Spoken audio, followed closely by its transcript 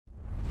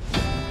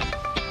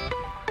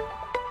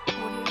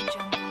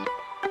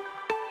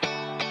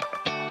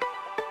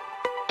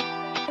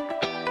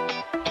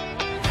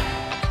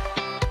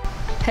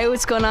Hey,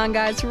 what's going on,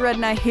 guys? Red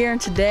Knight here, and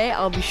today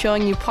I'll be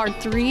showing you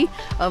part 3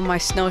 of my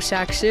Snow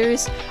Shack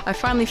series. I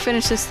finally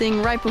finished this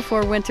thing right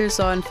before winter,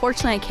 so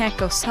unfortunately I can't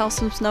go sell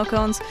some snow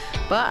cones,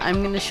 but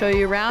I'm going to show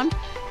you around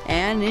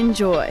and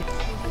enjoy.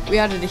 We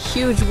added a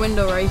huge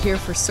window right here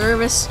for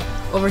service.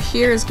 Over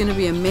here is going to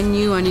be a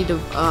menu. I need to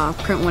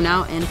print one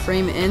out and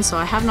frame it in, so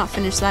I have not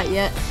finished that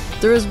yet.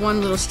 There is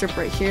one little strip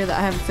right here that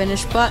I haven't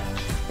finished, but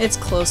it's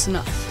close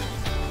enough.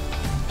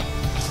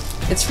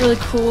 It's really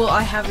cool.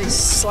 I have a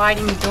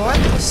sliding door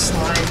that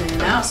slides in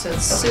and out, so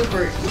it's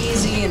super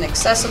easy and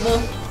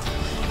accessible.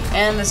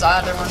 And this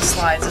other one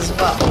slides as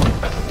well.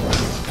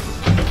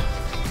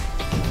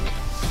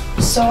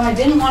 So I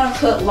didn't want to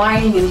put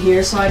lighting in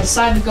here, so I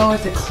decided to go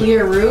with a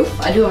clear roof.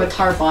 I do have a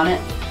tarp on it,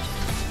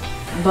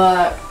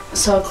 but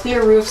so a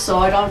clear roof, so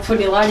I don't put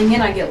any lighting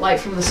in. I get light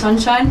from the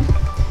sunshine.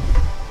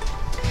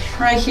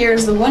 Right here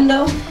is the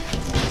window.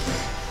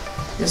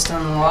 Just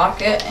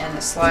unlock it, and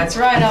it slides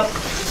right up.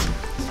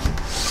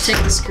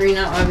 Take the screen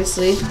out,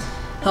 obviously,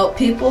 help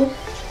people.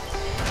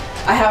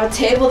 I have a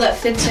table that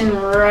fits in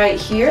right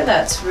here.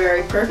 That's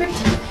very perfect.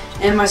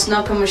 And my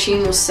snow cone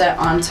machine will set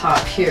on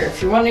top here. If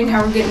you're wondering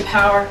how we're getting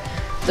power,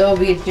 there will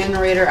be a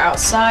generator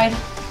outside.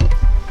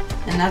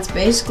 And that's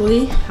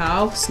basically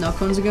how snow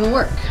cones are gonna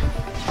work.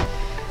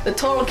 The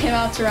total came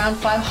out to around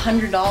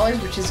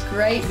 $500, which is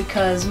great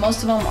because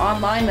most of them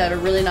online that are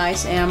really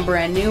nice and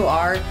brand new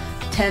are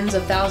tens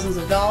of thousands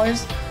of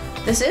dollars.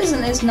 This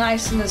isn't as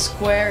nice and as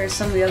square as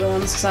some of the other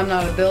ones because I'm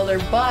not a builder,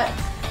 but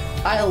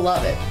I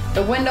love it.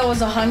 The window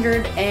was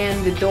 $100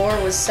 and the door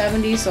was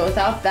 $70, so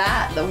without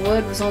that, the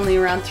wood was only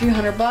around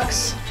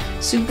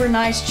 $300. Super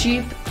nice,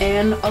 cheap,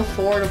 and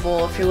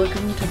affordable if you're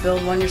looking to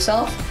build one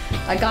yourself.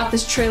 I got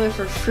this trailer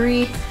for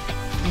free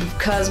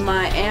because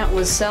my aunt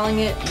was selling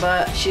it,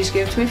 but she just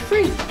gave it to me for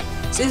free.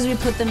 As soon as we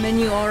put the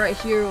menu all right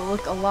here, it will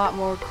look a lot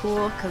more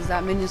cool because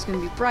that menu is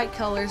going to be bright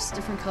colors,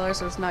 different colors,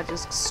 so it's not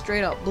just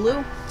straight up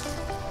blue.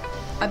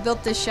 I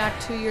built this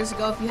shack 2 years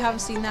ago. If you haven't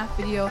seen that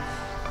video,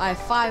 I have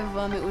 5 of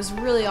them. It was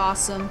really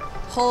awesome.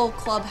 Whole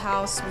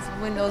clubhouse with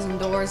windows and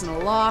doors and a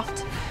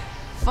loft.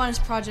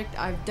 Funnest project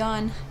I've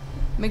done.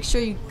 Make sure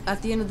you,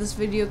 at the end of this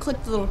video,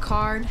 click the little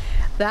card.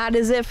 That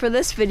is it for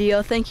this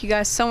video. Thank you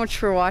guys so much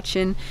for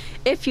watching.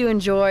 If you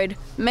enjoyed,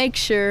 make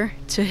sure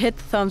to hit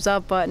the thumbs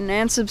up button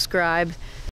and subscribe.